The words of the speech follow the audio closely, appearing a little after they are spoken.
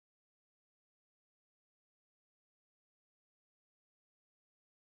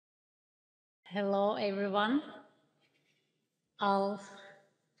Hello, everyone. I'll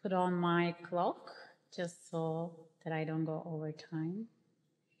put on my clock just so that I don't go over time.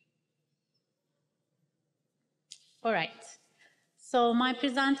 All right. So my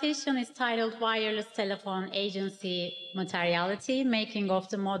presentation is titled Wireless Telephone Agency Materiality, Making of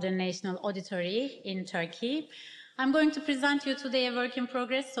the Modern National Auditory in Turkey. I'm going to present you today a work in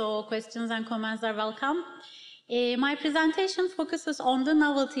progress, so questions and comments are welcome. My presentation focuses on the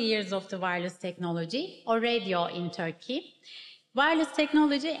novelty years of the wireless technology, or radio in Turkey. Wireless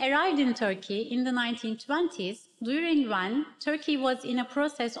technology arrived in Turkey in the 1920s, during when Turkey was in a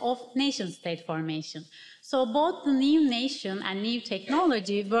process of nation-state formation. So both the new nation and new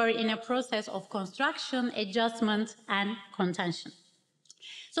technology were in a process of construction, adjustment, and contention.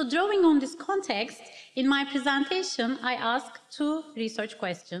 So drawing on this context, in my presentation, I ask two research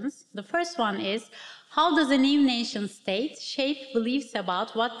questions. The first one is, how does a new nation state shape beliefs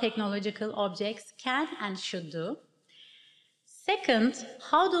about what technological objects can and should do? Second,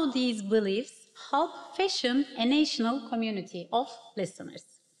 how do these beliefs help fashion a national community of listeners?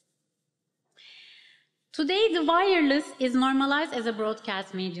 Today, the wireless is normalized as a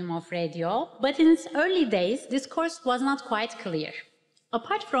broadcast medium of radio, but in its early days, this course was not quite clear.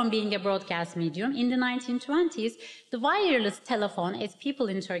 Apart from being a broadcast medium, in the 1920s, the wireless telephone, as people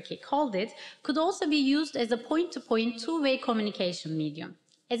in Turkey called it, could also be used as a point-to-point two-way communication medium.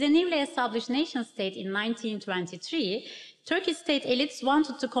 As a newly established nation-state in 1923, Turkish state elites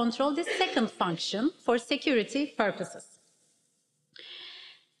wanted to control this second function for security purposes.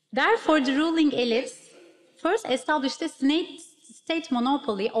 Therefore, the ruling elites first established a state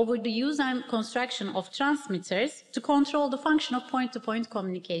monopoly over the use and construction of transmitters to control the function of point-to-point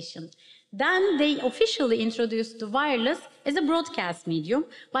communication. Then they officially introduced the wireless as a broadcast medium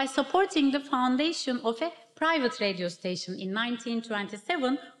by supporting the foundation of a private radio station in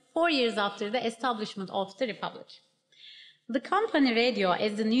 1927, 4 years after the establishment of the Republic. The company radio,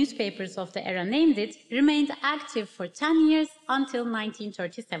 as the newspapers of the era named it, remained active for 10 years until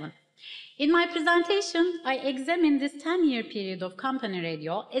 1937. In my presentation, I examined this 10-year period of company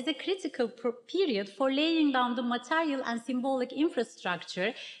radio as a critical period for laying down the material and symbolic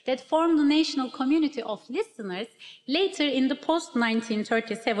infrastructure that formed the national community of listeners later in the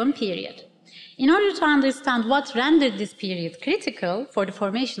post-1937 period. In order to understand what rendered this period critical for the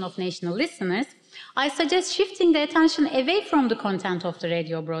formation of national listeners, I suggest shifting the attention away from the content of the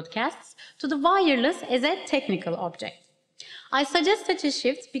radio broadcasts to the wireless as a technical object. I suggest such a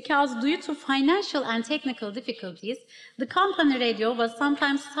shift because due to financial and technical difficulties, the company radio was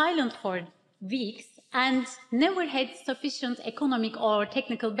sometimes silent for weeks and never had sufficient economic or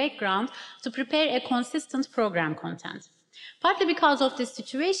technical background to prepare a consistent program content. Partly because of this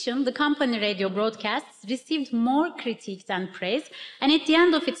situation, the company radio broadcasts received more critique than praise, and at the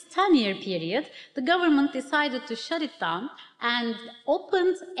end of its 10-year period, the government decided to shut it down and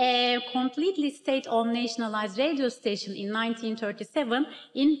opened a completely state-owned nationalized radio station in 1937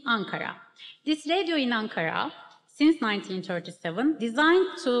 in Ankara. This radio in Ankara, since 1937,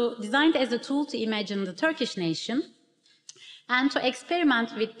 designed as a tool to imagine the Turkish nation and to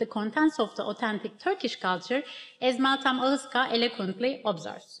experiment with the contents of the authentic Turkish culture, as Meltem Ağızka eloquently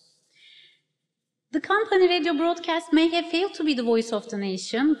observes. The company radio broadcast may have failed to be the voice of the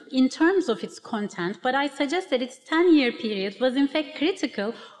nation in terms of its content, but I suggest that its 10-year period was in fact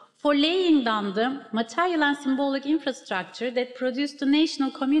critical for laying down the material and symbolic infrastructure that produced the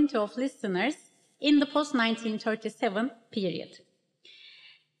national community of listeners in the post-1937 period,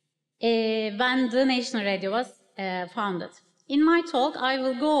 when the national radio was founded. In my talk, I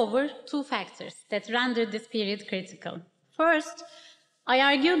will go over two factors that rendered this period critical. First, I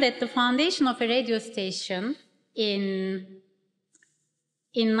argue that the foundation of a radio station in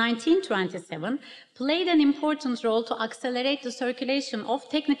 1927 played an important role to accelerate the circulation of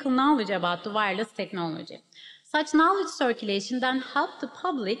technical knowledge about the wireless technology. Such knowledge circulation then helped the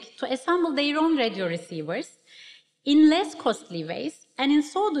public to assemble their own radio receivers in less costly ways, and in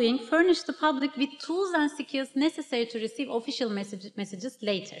so doing furnished the public with tools and skills necessary to receive official messages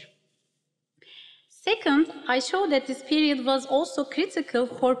later. Second, I show that this period was also critical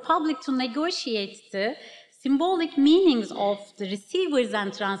for public to negotiate the symbolic meanings of the receivers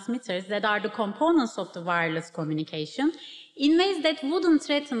and transmitters that are the components of the wireless communication in ways that wouldn't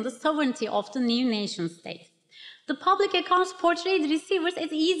threaten the sovereignty of the new nation state. The public accounts portrayed receivers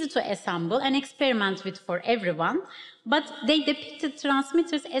as easy to assemble and experiment with for everyone, but they depicted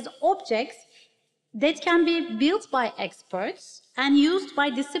transmitters as objects that can be built by experts and used by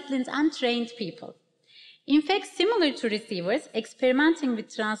disciplined and trained people. In fact, similar to receivers, experimenting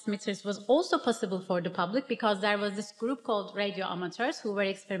with transmitters was also possible for the public because there was this group called radio amateurs who were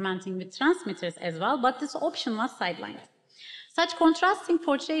experimenting with transmitters as well, but this option was sidelined. Such contrasting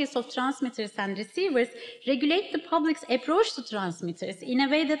portrayals of transmitters and receivers regulate the public's approach to transmitters in a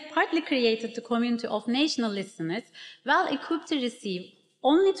way that partly created the community of national listeners well equipped to receive,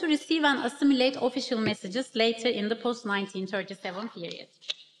 only to receive and assimilate official messages later in the post-1937 period.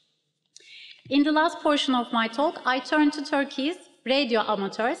 In the last portion of my talk, I turn to Turkey's radio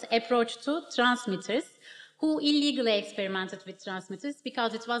amateurs' approach to transmitters, who illegally experimented with transmitters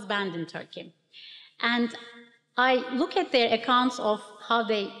because it was banned in Turkey. And I look at their accounts of how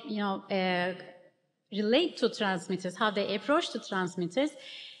they, relate to transmitters, how they approach the transmitters,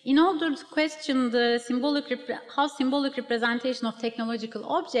 in order to question how symbolic representation of technological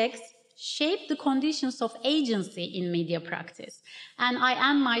objects shape the conditions of agency in media practice. And I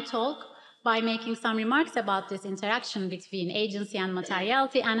end my talk by making some remarks about this interaction between agency and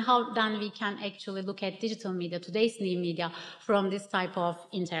materiality and how then we can actually look at digital media, today's new media, from this type of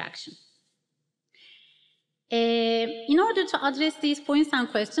interaction. In order to address these points and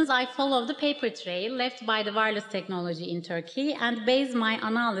questions, I follow the paper trail left by the wireless technology in Turkey and base my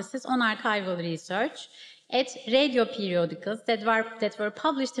analysis on archival research at radio periodicals that were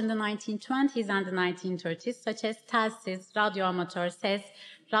published in the 1920s and the 1930s, such as Telsiz, Radyo Amatör, Ses,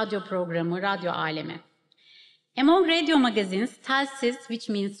 Radyo Programı, Radyo Alemi. Among radio magazines, Telsiz, which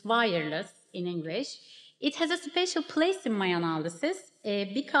means wireless in English, it has a special place in my analysis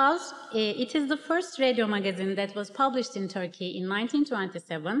because it is the first radio magazine that was published in Turkey in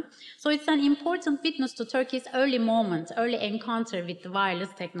 1927. So it's an important witness to Turkey's early moment, early encounter with the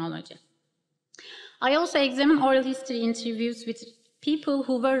wireless technology. I also examine oral history interviews with people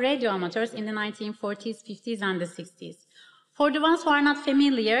who were radio amateurs in the 1940s, 50s, and the 60s. For the ones who are not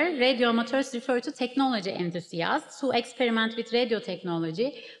familiar, radio amateurs refer to technology enthusiasts who experiment with radio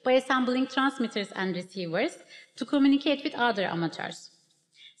technology by assembling transmitters and receivers to communicate with other amateurs.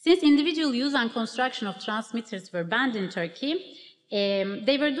 Since individual use and construction of transmitters were banned in Turkey,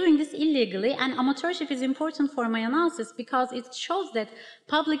 they were doing this illegally, and amateurship is important for my analysis because it shows that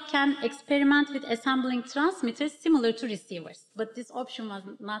public can experiment with assembling transmitters similar to receivers. But this option was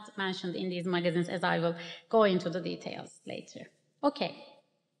not mentioned in these magazines, as I will go into the details later. Okay.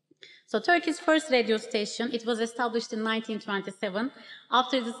 So Turkey's first radio station, it was established in 1927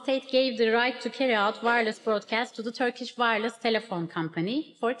 after the state gave the right to carry out wireless broadcasts to the Turkish Wireless Telephone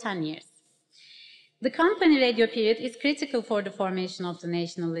Company for 10 years. The company radio period is critical for the formation of the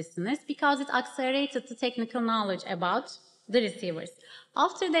national listeners because it accelerated the technical knowledge about the receivers.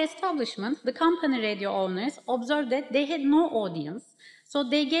 After the establishment, the company radio owners observed that they had no audience, so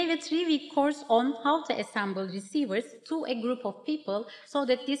they gave a 3-week course on how to assemble receivers to a group of people so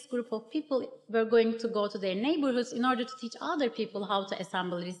that this group of people were going to go to their neighborhoods in order to teach other people how to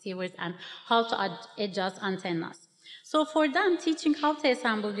assemble receivers and how to adjust antennas. So for them, teaching how to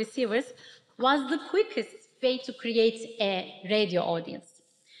assemble receivers was the quickest way to create a radio audience.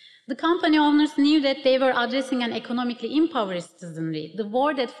 The company owners knew that they were addressing an economically impoverished citizenry. The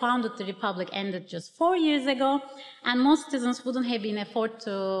war that founded the Republic ended just 4 years ago, and most citizens wouldn't have been afford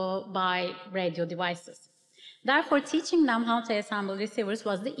to buy radio devices. Therefore, teaching them how to assemble receivers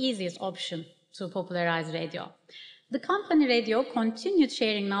was the easiest option to popularize radio. The company radio continued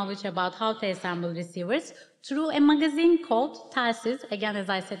sharing knowledge about how to assemble receivers through a magazine called Telsiz. Again, as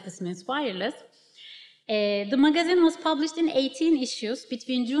I said, this means wireless. The magazine was published in 18 issues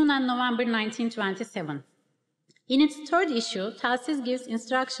between June and November 1927. In its third issue, Telsiz gives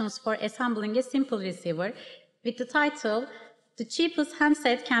instructions for assembling a simple receiver with the title, "The cheapest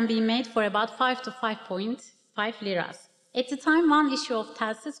handset can be made for about 5 to 5.5 liras." At the time, one issue of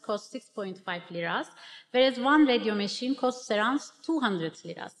Telsiz cost 6.5 liras, whereas one radio machine costs around 200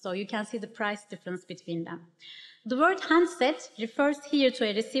 liras. So you can see the price difference between them. The word handset refers here to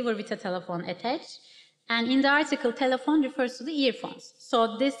a receiver with a telephone attached, and in the article, telephone refers to the earphones.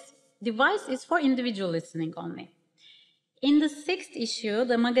 So this device is for individual listening only. In the sixth issue,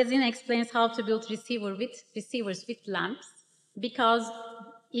 the magazine explains how to build receivers with lamps, because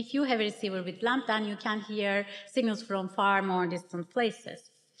if you have a receiver with lamp, then you can hear signals from far more distant places.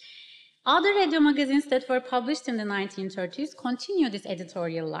 Other radio magazines that were published in the 1930s continue this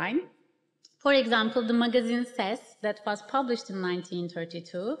editorial line. For example, the magazine Ses, that was published in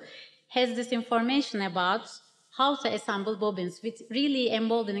 1932, has this information about how to assemble bobbins with really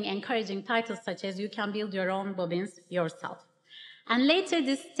emboldening, encouraging titles such as "You can build your own bobbins yourself." And later,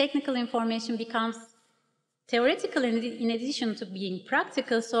 this technical information becomes theoretical in addition to being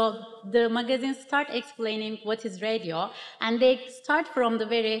practical, so the magazines start explaining what is radio, and they start from the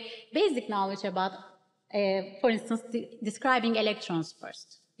very basic knowledge about for instance, describing electrons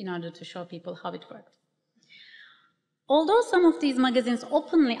first in order to show people how it worked. Although some of these magazines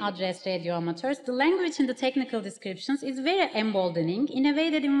openly address radio amateurs, the language in the technical descriptions is very emboldening in a way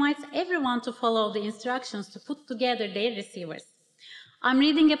that invites everyone to follow the instructions to put together their receivers. I'm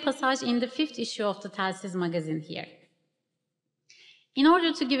reading a passage in the 5th issue of the Telsiz magazine here. In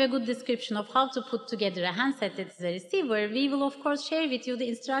order to give a good description of how to put together a handset that is a receiver, we will of course share with you the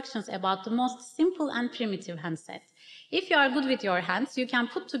instructions about the most simple and primitive handset. If you are good with your hands, you can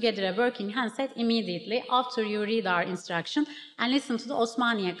put together a working handset immediately after you read our instruction and listen to the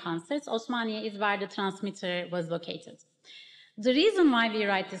Osmaniye concerts. Osmaniye is where the transmitter was located. The reason why we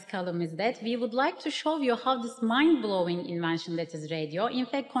write this column is that we would like to show you how this mind-blowing invention that is radio in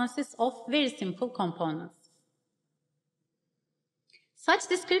fact consists of very simple components. Such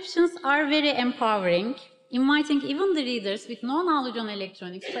descriptions are very empowering, inviting even the readers with no knowledge on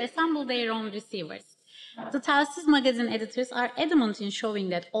electronics to assemble their own receivers. The Telsiz magazine editors are adamant in showing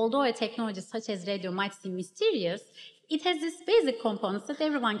that although a technology such as radio might seem mysterious, it has these basic components that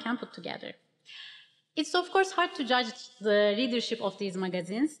everyone can put together. It's of course hard to judge the readership of these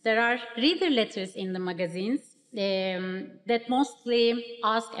magazines. There are reader letters in the magazines that mostly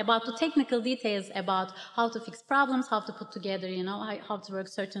ask about the technical details about how to fix problems, how to put together, how to work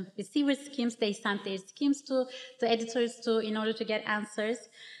certain receiver schemes. They send their schemes to the editors in order to get answers.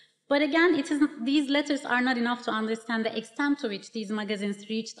 But again, these letters are not enough to understand the extent to which these magazines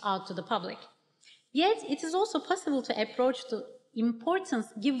reached out to the public. Yet, it is also possible to approach the importance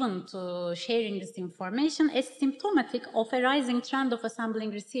given to sharing this information as symptomatic of a rising trend of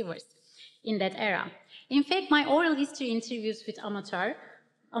assembling receivers in that era. In fact, my oral history interviews with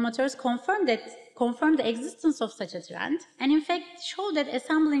amateurs confirm the existence of such a trend, and in fact show that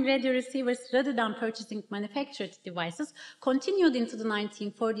assembling radio receivers rather than purchasing manufactured devices continued into the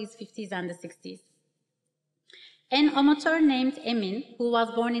 1940s, 50s, and the 60s. An amateur named Emin, who was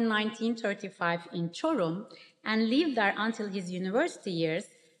born in 1935 in Çorum and lived there until his university years.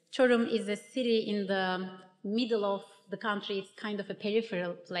 Çorum is a city in the middle of the country. It's kind of a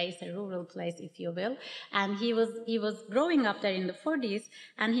peripheral place, a rural place, if you will. And he was growing up there in the 40s,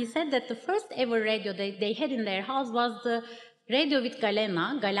 and he said that the first ever radio they had in their house was the radio with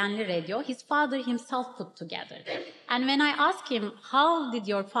galenli radio, his father himself put together. And when I asked him, how did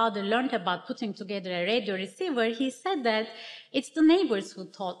your father learn about putting together a radio receiver, he said that it's the neighbors who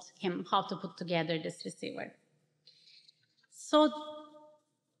taught him how to put together this receiver. So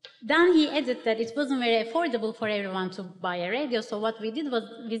then he added that it wasn't very affordable for everyone to buy a radio, so what we did was,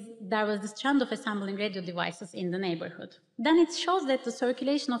 there was this trend of assembling radio devices in the neighborhood. Then it shows that the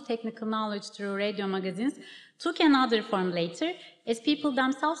circulation of technical knowledge through radio magazines took another form later, as people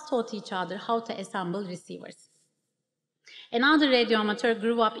themselves taught each other how to assemble receivers. Another radio amateur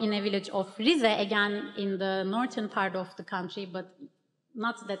grew up in a village of Rize, again in the northern part of the country, but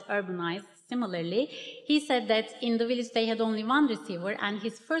not that urbanized. Similarly, he said that in the village they had only one receiver, and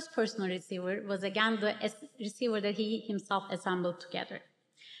his first personal receiver was again the receiver that he himself assembled together.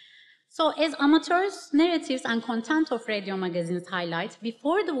 So as amateurs, narratives and content of radio magazines highlight,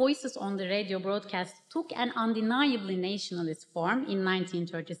 before the voices on the radio broadcast took an undeniably nationalist form in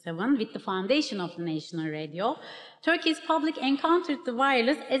 1937 with the foundation of the national radio, Turkey's public encountered the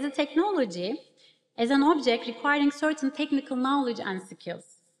wireless as a technology, as an object requiring certain technical knowledge and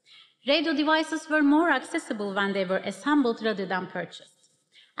skills. Radio devices were more accessible when they were assembled rather than purchased.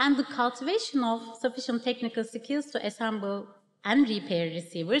 And the cultivation of sufficient technical skills to assemble and repair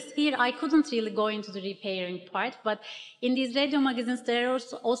receivers. Here, I couldn't really go into the repairing part, but in these radio magazines, there are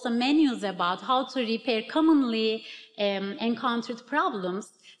also menus about how to repair commonly encountered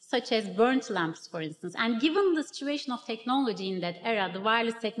problems, such as burnt lamps, for instance. And given the situation of technology in that era, the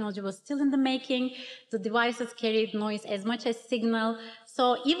wireless technology was still in the making, the devices carried noise as much as signal,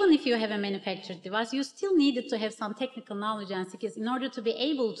 so even if you have a manufactured device, you still needed to have some technical knowledge and skills in order to be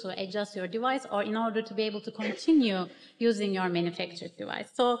able to adjust your device or in order to be able to continue using your manufactured device.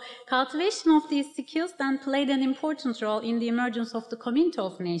 So cultivation of these skills then played an important role in the emergence of the community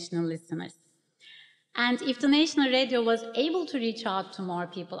of national listeners. And if the national radio was able to reach out to more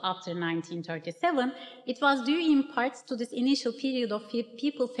people after 1937, it was due in part to this initial period of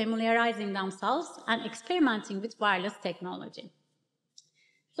people familiarizing themselves and experimenting with wireless technology.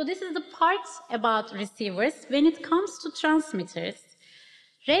 So this is the part about receivers. When it comes to transmitters,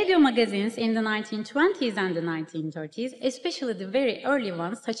 radio magazines in the 1920s and the 1930s, especially the very early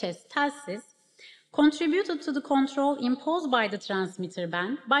ones, such as Telsiz, contributed to the control imposed by the transmitter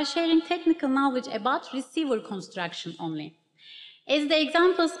ban by sharing technical knowledge about receiver construction only. As the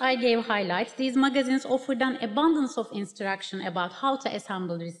examples I gave highlight, these magazines offered an abundance of instruction about how to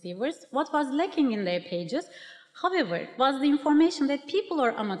assemble receivers. What was lacking in their pages, however, was the information that people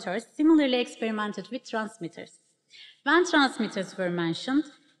or amateurs similarly experimented with transmitters. When transmitters were mentioned,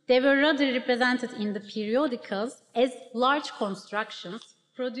 they were rather represented in the periodicals as large constructions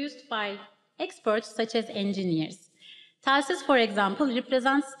produced by experts such as engineers. Telsis, for example,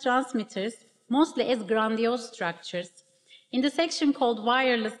 represents transmitters mostly as grandiose structures. In the section called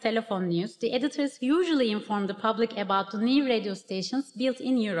Wireless Telephone News, the editors usually inform the public about the new radio stations built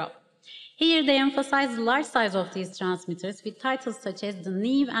in Europe. Here they emphasize the large size of these transmitters with titles such as the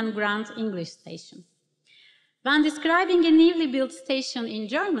New and Grand English Station. When describing a newly built station in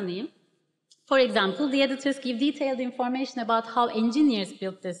Germany, for example, the editors give detailed information about how engineers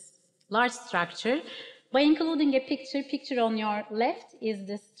built this large structure by including a picture. Picture on your left is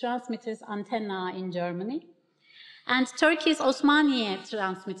this transmitter's antenna in Germany. And Turkey's Osmaniye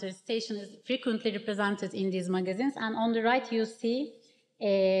transmitter station is frequently represented in these magazines. And on the right, you see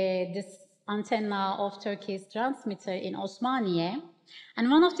this antenna of Turkey's transmitter in Osmaniye.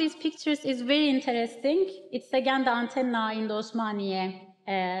 And one of these pictures is very interesting. It's again the antenna in the Osmaniye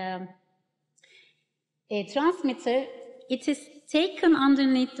transmitter. It is taken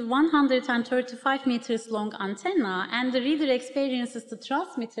underneath the 135 meters long antenna, and the reader experiences the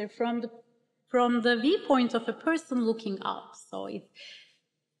transmitter from the viewpoint of a person looking up. So it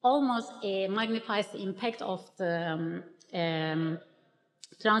almost magnifies the impact of the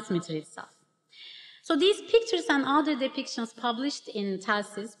transmitter itself. So these pictures and other depictions published in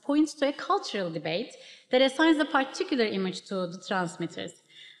Telsis points to a cultural debate that assigns a particular image to the transmitters.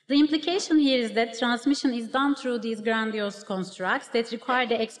 The implication here is that transmission is done through these grandiose constructs that require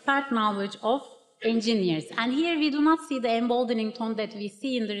the expert knowledge of engineers. And here we do not see the emboldening tone that we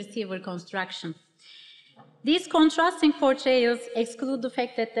see in the receiver construction. These contrasting portrayals exclude the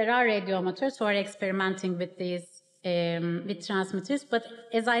fact that there are radio amateurs who are experimenting with these with transmitters, but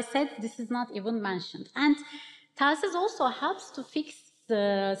as I said, this is not even mentioned. And Telsis also helps to fix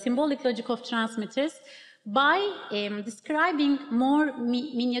the symbolic logic of transmitters by describing more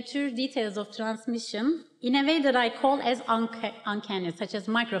miniature details of transmission in a way that I call as uncanny, such as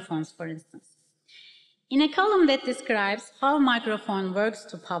microphones, for instance. In a column that describes how a microphone works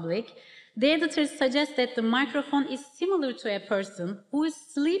to public, the editors suggest that the microphone is similar to a person whose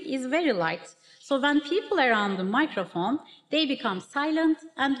sleep is very light. So when people are around the microphone, they become silent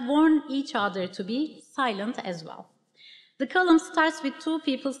and warn each other to be silent as well. The column starts with two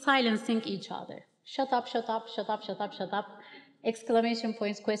people silencing each other. Shut up, shut up, shut up, shut up, shut up. Exclamation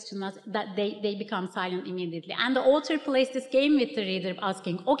points, question marks, that they become silent immediately. And the author plays this game with the reader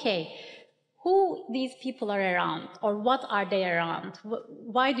asking, okay, who these people are around, or what are they around?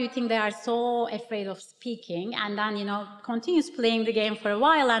 Why do you think they are so afraid of speaking? And then, continues playing the game for a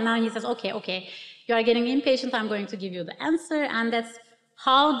while, and then he says, okay, you are getting impatient, I'm going to give you the answer, and that's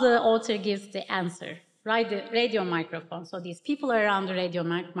how the author gives the answer, right? The radio microphone. So these people are around the radio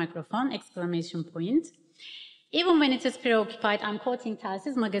microphone, exclamation point. Even when it is preoccupied, I'm quoting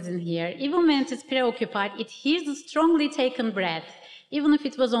Telsis magazine here, even when it is preoccupied, it hears a strongly taken breath, even if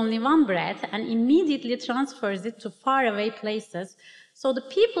it was only one breath, and immediately transfers it to faraway places. So the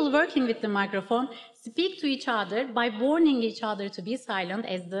people working with the microphone speak to each other by warning each other to be silent,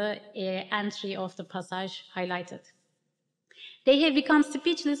 as the entry of the passage highlighted. They have become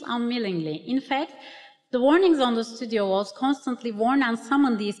speechless unwillingly. In fact, the warnings on the studio walls constantly warn and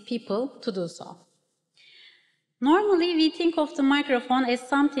summon these people to do so. Normally, we think of the microphone as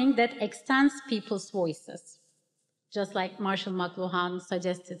something that extends people's voices, just like Marshall McLuhan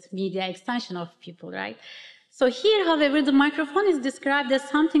suggested, media extension of people, right? So here, however, the microphone is described as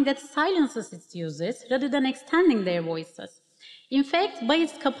something that silences its users rather than extending their voices. In fact, by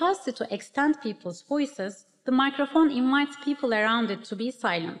its capacity to extend people's voices, the microphone invites people around it to be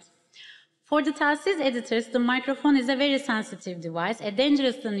silent. For the Telsis editors, the microphone is a very sensitive device, a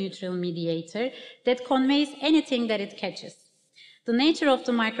dangerously neutral mediator that conveys anything that it catches. The nature of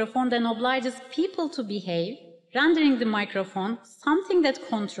the microphone then obliges people to behave, rendering the microphone something that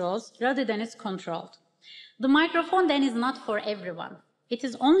controls rather than is controlled. The microphone then is not for everyone. It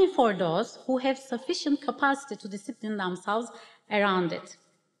is only for those who have sufficient capacity to discipline themselves around it.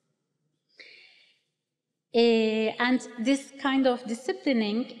 And this kind of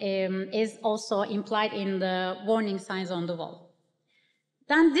disciplining is also implied in the warning signs on the wall.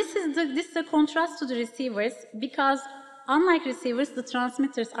 Then this is a contrast to the receivers, because unlike receivers, the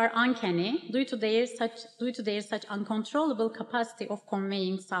transmitters are uncanny due to their such uncontrollable capacity of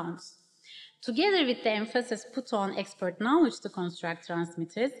conveying sounds. Together with the emphasis put on expert knowledge to construct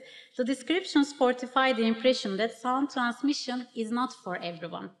transmitters, the descriptions fortify the impression that sound transmission is not for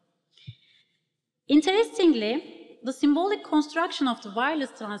everyone. Interestingly, the symbolic construction of the wireless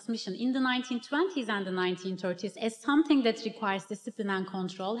transmission in the 1920s and the 1930s as something that requires discipline and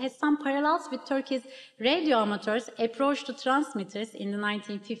control has some parallels with Turkey's radio amateurs' approach to transmitters in the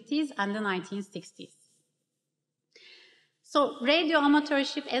 1950s and the 1960s. So radio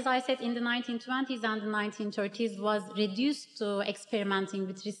amateurship, as I said, in the 1920s and the 1930s was reduced to experimenting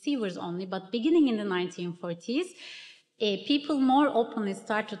with receivers only, but beginning in the 1940s, people more openly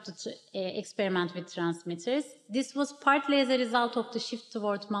started to experiment with transmitters. This was partly as a result of the shift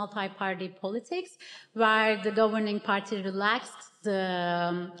toward multi-party politics, where the governing party relaxed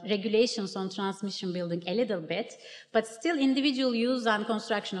the regulations on transmission building a little bit, but still individual use and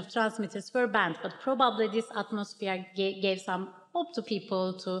construction of transmitters were banned. But probably this atmosphere gave some hope to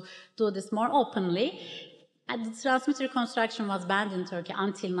people to do this more openly. And the transmitter construction was banned in Turkey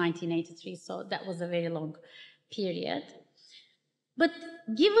until 1983, so that was a very long period. But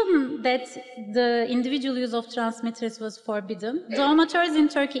given that the individual use of transmitters was forbidden, the amateurs in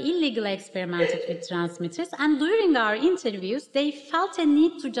Turkey illegally experimented with transmitters, and during our interviews, they felt a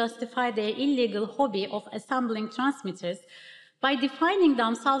need to justify their illegal hobby of assembling transmitters by defining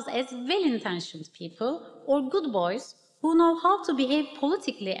themselves as well-intentioned people or good boys who know how to behave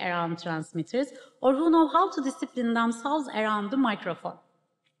politically around transmitters or who know how to discipline themselves around the microphone,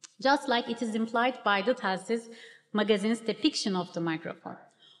 just like it is implied by the Telsiz magazine's depiction of the microphone.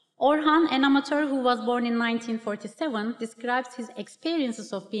 Orhan, an amateur who was born in 1947, describes his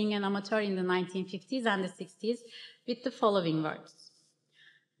experiences of being an amateur in the 1950s and the 60s with the following words.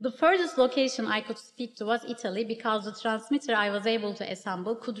 The furthest location I could speak to was Italy because the transmitter I was able to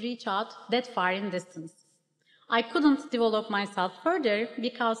assemble could reach out that far in distance. I couldn't develop myself further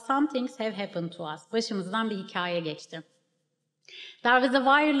because some things have happened to us. Başımızdan bir hikaye geçti. There was a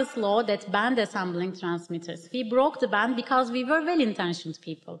wireless law that banned assembling transmitters. We broke the ban because we were well-intentioned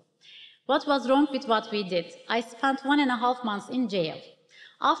people. What was wrong with what we did? I spent 1.5 months in jail.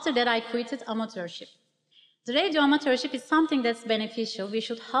 After that, I quitted amateurship. The radio amateurship is something that's beneficial. We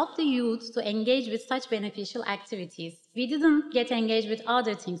should help the youth to engage with such beneficial activities. We didn't get engaged with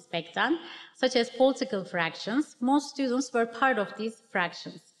other things back then, such as political fractions. Most students were part of these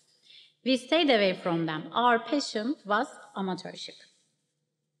fractions. We stayed away from them. Our passion was amateurship.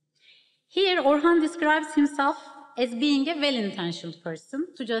 Here, Orhan describes himself as being a well-intentioned person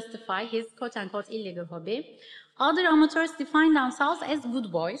to justify his quote-unquote illegal hobby. Other amateurs define themselves as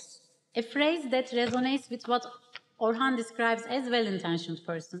good boys, a phrase that resonates with what Orhan describes as well-intentioned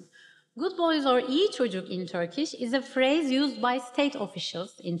person. Good boys or iyi çocuk in Turkish is a phrase used by state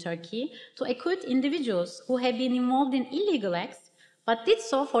officials in Turkey to acquit individuals who have been involved in illegal acts but did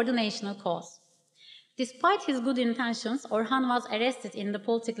so for the national cause. Despite his good intentions, Orhan was arrested in the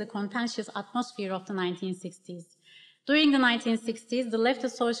politically contentious atmosphere of the 1960s. During the 1960s, the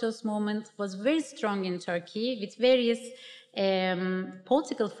leftist socialist movement was very strong in Turkey, with various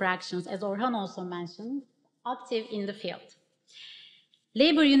political fractions, as Orhan also mentioned, active in the field.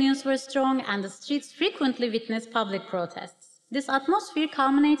 Labor unions were strong, and the streets frequently witnessed public protests. This atmosphere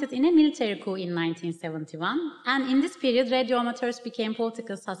culminated in a military coup in 1971, and in this period, radio amateurs became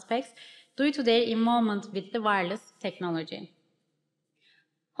political suspects due to their involvement with the wireless technology.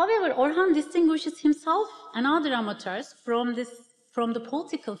 However, Orhan distinguishes himself and other amateurs from the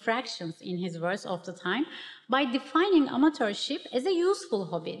political fractions in his words of the time by defining amateurship as a useful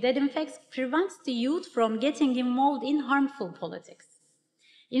hobby that in fact prevents the youth from getting involved in harmful politics.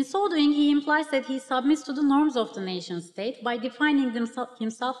 In so doing, he implies that he submits to the norms of the nation state by defining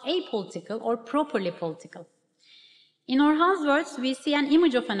himself apolitical or properly political. In Orhan's words, we see an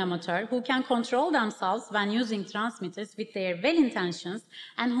image of an amateur who can control themselves when using transmitters with their well intentions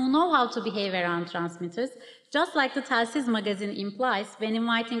and who know how to behave around transmitters, just like the Telsiz magazine implies when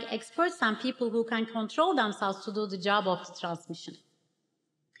inviting experts and people who can control themselves to do the job of the transmission.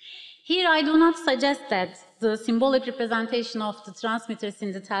 Here, I do not suggest that the symbolic representation of the transmitters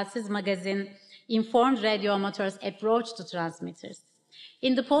in the Telsiz magazine informed radio amateurs' approach to transmitters.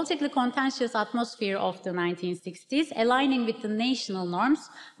 In the politically contentious atmosphere of the 1960s, aligning with the national norms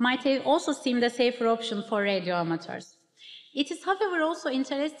might have also seemed a safer option for radio amateurs. It is, however, also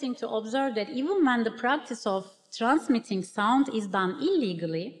interesting to observe that even when the practice of transmitting sound is done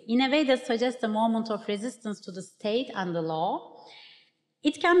illegally, in a way that suggests a moment of resistance to the state and the law,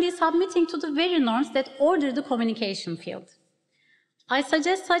 it can be submitting to the very norms that order the communication field. I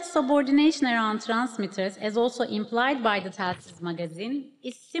suggest such subordination around transmitters, as also implied by the Telsiz magazine,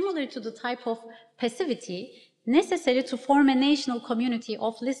 is similar to the type of passivity necessary to form a national community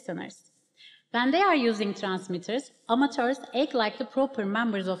of listeners. When they are using transmitters, amateurs act like the proper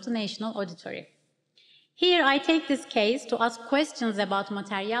members of the national auditory. Here, I take this case to ask questions about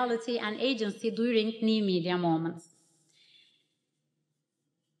materiality and agency during new media moments.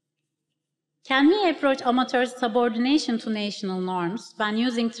 Can we approach amateurs' subordination to national norms when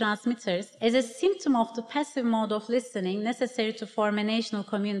using transmitters as a symptom of the passive mode of listening necessary to form a national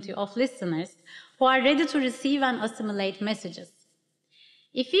community of listeners who are ready to receive and assimilate messages?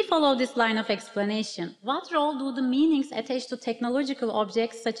 If we follow this line of explanation, what role do the meanings attached to technological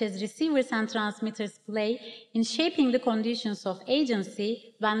objects such as receivers and transmitters play in shaping the conditions of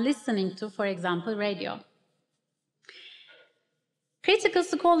agency when listening to, for example, radio? Critical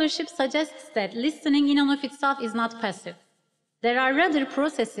scholarship suggests that listening in and of itself is not passive. There are rather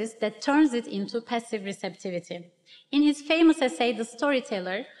processes that turns it into passive receptivity. In his famous essay, The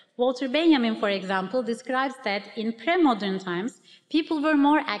Storyteller, Walter Benjamin, for example, describes that in pre-modern times, people were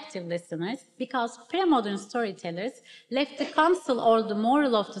more active listeners because pre-modern storytellers left the counsel or the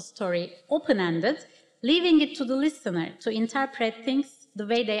moral of the story open-ended, leaving it to the listener to interpret things the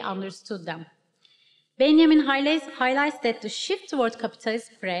way they understood them. Benjamin highlights that the shift toward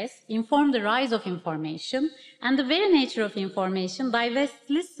capitalist press informed the rise of information, and the very nature of information divests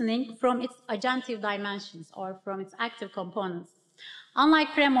listening from its agentive dimensions or from its active components.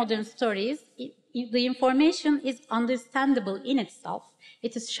 Unlike pre-modern stories, the information is understandable in itself.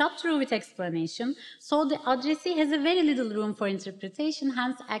 It is shot through with explanation, so the addressee has a very little room for interpretation,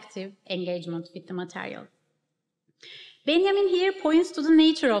 hence active engagement with the material. Benjamin here points to the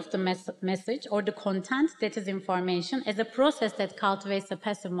nature of the message or the content that is information as a process that cultivates a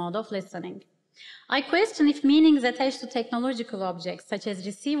passive mode of listening. I question if meanings attached to technological objects such as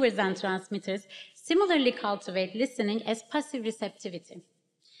receivers and transmitters similarly cultivate listening as passive receptivity.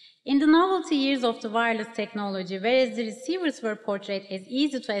 In the novelty years of the wireless technology, whereas the receivers were portrayed as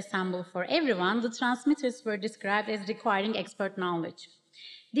easy to assemble for everyone, the transmitters were described as requiring expert knowledge.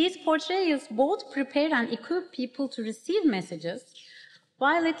 These portrayals both prepare and equip people to receive messages,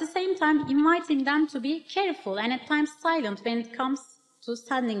 while at the same time inviting them to be careful and at times silent when it comes to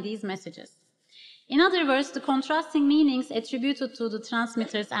sending these messages. In other words, the contrasting meanings attributed to the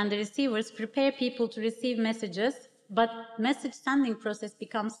transmitters and the receivers prepare people to receive messages, but message sending process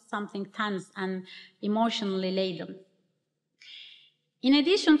becomes something tense and emotionally laden. In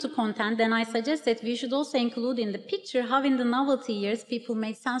addition to content, then I suggest that we should also include in the picture how in the novelty years people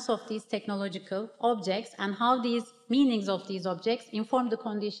made sense of these technological objects and how these meanings of these objects inform the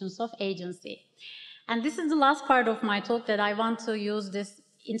conditions of agency. And this is the last part of my talk that I want to use this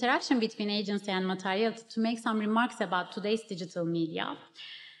interaction between agency and materiality to make some remarks about today's digital media.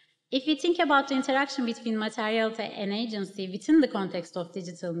 If we think about the interaction between materiality and agency within the context of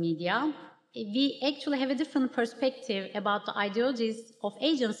digital media, we actually have a different perspective about the ideologies of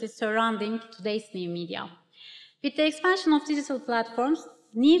agency surrounding today's new media. With the expansion of digital platforms,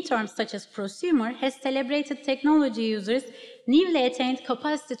 new terms such as prosumer has celebrated technology users' newly attained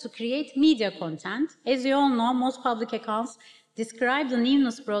capacity to create media content. As you all know, most public accounts describe the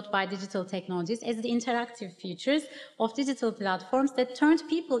newness brought by digital technologies as the interactive features of digital platforms that turned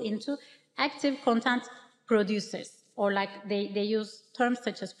people into active content producers, or like they use terms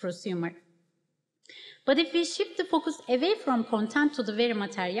such as prosumer. But if we shift the focus away from content to the very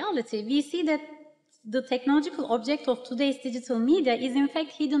materiality, we see that the technological object of today's digital media is in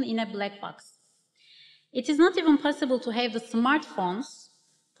fact hidden in a black box. It is not even possible to have the smartphones,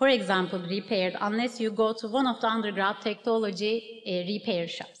 for example, repaired unless you go to one of the underground technology repair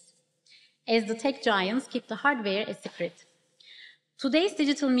shops, as the tech giants keep the hardware a secret. Today's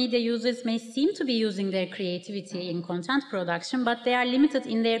digital media users may seem to be using their creativity in content production, but they are limited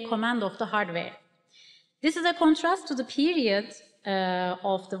in their command of the hardware. This is a contrast to the period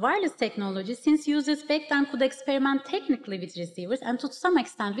of the wireless technology, since users back then could experiment technically with receivers and to some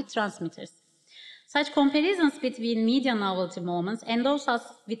extent with transmitters. Such comparisons between media novelty moments endows us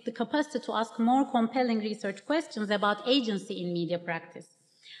with the capacity to ask more compelling research questions about agency in media practice.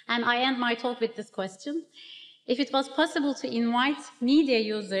 And I end my talk with this question. If it was possible to invite media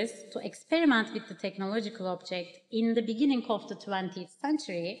users to experiment with the technological object in the beginning of the 20th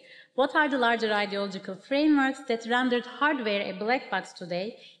century, what are the larger ideological frameworks that rendered hardware a black box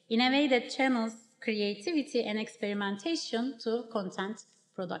today in a way that channels creativity and experimentation to content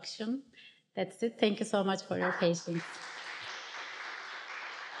production? That's it. Thank you so much for your patience.